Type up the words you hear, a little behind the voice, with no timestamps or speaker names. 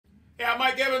Hey, I'm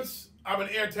Mike Evans. I'm an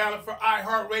air talent for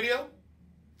iHeartMedia.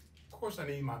 Of course, I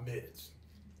need my meds.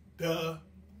 Duh.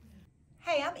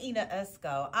 Hey, I'm Ina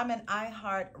Esco. I'm an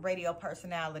iHeart radio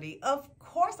personality. Of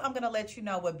course, I'm going to let you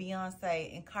know what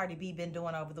Beyonce and Cardi B been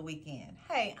doing over the weekend.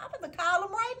 Hey, I'm going to call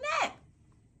them right now.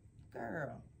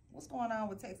 Girl, what's going on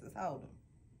with Texas Hold'em?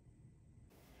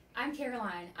 I'm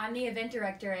Caroline. I'm the event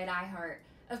director at iHeart.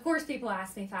 Of course, people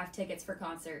ask me if I have tickets for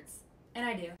concerts, and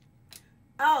I do.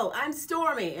 Oh, I'm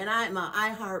Stormy, and I'm an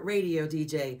iHeart radio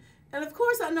DJ. And of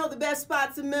course, I know the best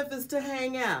spots in Memphis to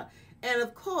hang out. And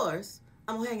of course,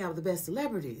 I'm going to hang out with the best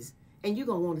celebrities, and you're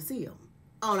going to want to see them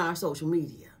on our social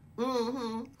media.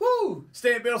 Mm-hmm. Woo!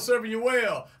 Stan Bell serving you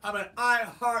well. I'm an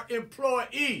iHeart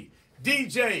employee,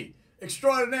 DJ,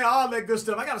 extraordinaire, all that good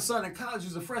stuff. I got a son in college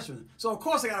who's a freshman, so of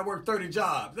course I got to work 30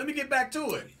 jobs. Let me get back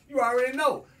to it. You already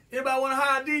know. Anybody want to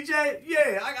hire a DJ?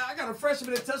 Yeah, I got a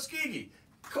freshman in Tuskegee.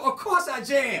 Of course I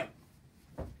jam.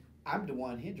 I'm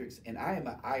DeJuan Hendricks, and I am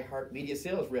an iHeartMedia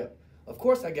sales rep. Of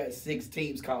course I got 6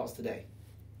 Teams calls today.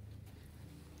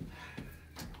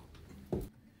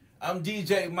 I'm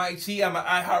DJ Mike T. I'm an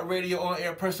iHeartRadio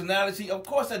on-air personality. Of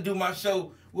course I do my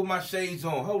show with my shades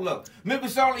on. Hold up.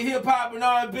 Memphis only hip-hop and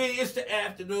R&B. It's the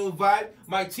afternoon vibe.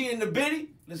 Mike T and the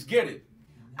Biddy. Let's get it.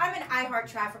 I'm an iHeart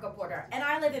traffic reporter, and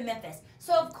I live in Memphis.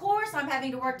 So of course I'm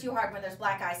having to work too hard when there's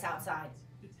black ice outside.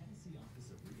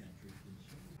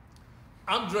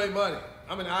 I'm Dre Money.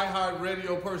 I'm an iHeart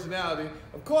radio personality.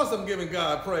 Of course I'm giving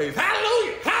God praise.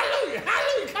 Hallelujah! Hallelujah!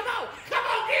 Hallelujah! Come on! Come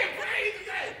on! Give praise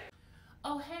today!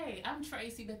 Oh, hey, I'm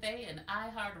Tracy Bethay, an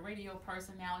iHeart radio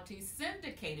personality,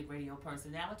 syndicated radio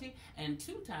personality, and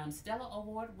 2-time Stella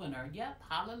Award winner. Yep,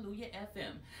 Hallelujah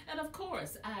FM. And of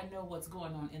course, I know what's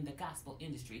going on in the gospel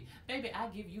industry. Baby, I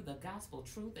give you the gospel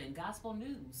truth and gospel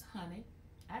news, honey.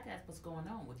 I got what's going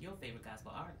on with your favorite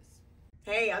gospel artists.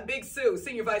 Hey, I'm Big Sue,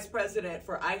 Senior Vice President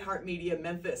for iHeartMedia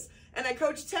Memphis, and I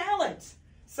coach talent.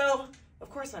 So, of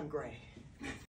course, I'm gray.